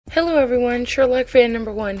Hello everyone, SherlockFan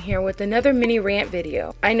 #1 here with another mini rant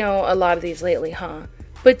video. I know a lot of these lately, huh?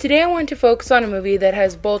 But today I want to focus on a movie that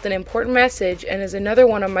has both an important message and is another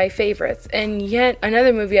one of my favorites, and yet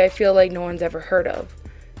another movie I feel like no one's ever heard of.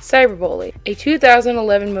 Cyberbully, a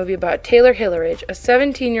 2011 movie about Taylor Hillerich, a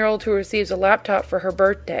 17-year-old who receives a laptop for her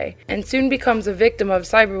birthday, and soon becomes a victim of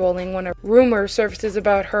cyberbullying when a rumor surfaces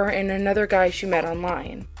about her and another guy she met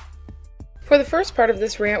online. For the first part of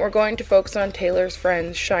this rant, we're going to focus on Taylor's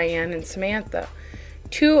friends, Cheyenne and Samantha.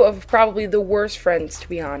 Two of probably the worst friends, to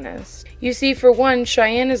be honest. You see, for one,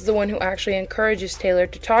 Cheyenne is the one who actually encourages Taylor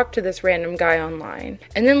to talk to this random guy online,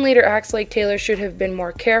 and then later acts like Taylor should have been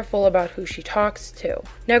more careful about who she talks to.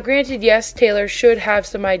 Now granted, yes, Taylor should have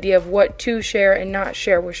some idea of what to share and not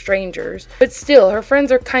share with strangers, but still, her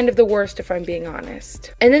friends are kind of the worst if I'm being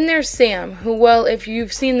honest. And then there's Sam, who, well, if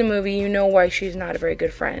you've seen the movie, you know why she's not a very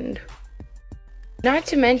good friend. Not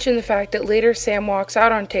to mention the fact that later Sam walks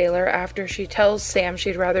out on Taylor after she tells Sam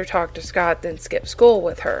she'd rather talk to Scott than skip school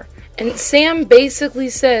with her. And Sam basically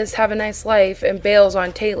says, "Have a nice life," and bails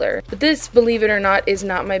on Taylor. But this, believe it or not, is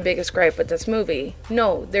not my biggest gripe with this movie.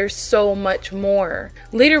 No, there's so much more.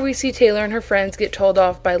 Later we see Taylor and her friends get told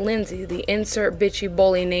off by Lindsay, the insert bitchy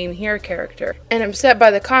bully name here character. And upset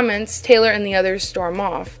by the comments, Taylor and the others storm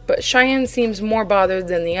off. But Cheyenne seems more bothered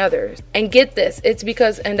than the others. And get this, it's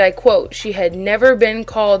because, and I quote, she had never been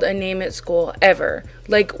called a name at school, ever.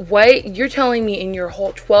 Like, what? You're telling me in your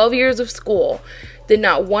whole 12 years of school that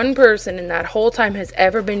not one person in that whole time has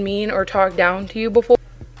ever been mean or talked down to you before?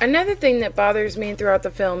 Another thing that bothers me throughout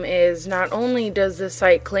the film is not only does the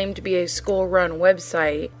site claim to be a school-run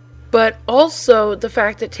website, but also the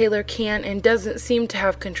fact that Taylor can't and doesn't seem to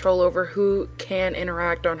have control over who can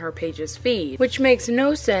interact on her page's feed, which makes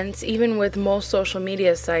no sense even with most social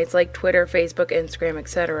media sites like Twitter, Facebook, Instagram,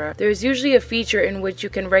 etc. There's usually a feature in which you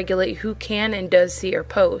can regulate who can and does see your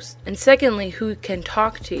post, and secondly, who can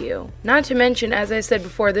talk to you. Not to mention, as I said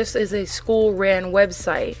before, this is a school-ran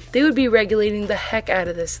website. They would be regulating the heck out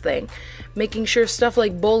of this thing, making sure stuff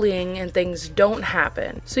like bullying and things don't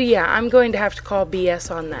happen. So yeah, I'm going to have to call BS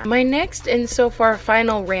on that. My next and so far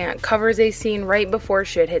final rant covers a scene right before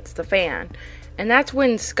shit hits the fan. And that's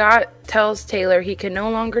when Scott tells Taylor he can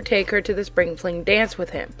no longer take her to the spring fling dance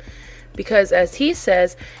with him. Because as he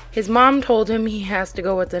says, his mom told him he has to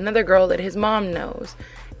go with another girl that his mom knows.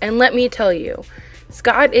 And let me tell you,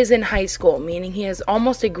 Scott is in high school, meaning he is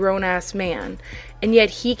almost a grown-ass man, and yet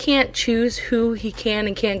he can't choose who he can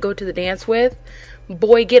and can't go to the dance with?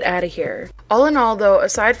 Boy, get out of here. All in all though,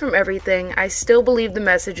 aside from everything, I still believe the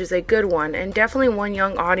message is a good one, and definitely one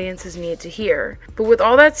young audiences need to hear. But with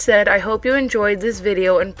all that said, I hope you enjoyed this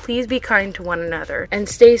video, and please be kind to one another, and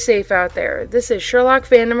stay safe out there. This is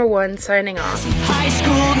SherlockFan #1 signing off. High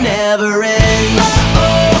school never ends.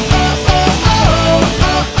 Oh, oh, oh, oh.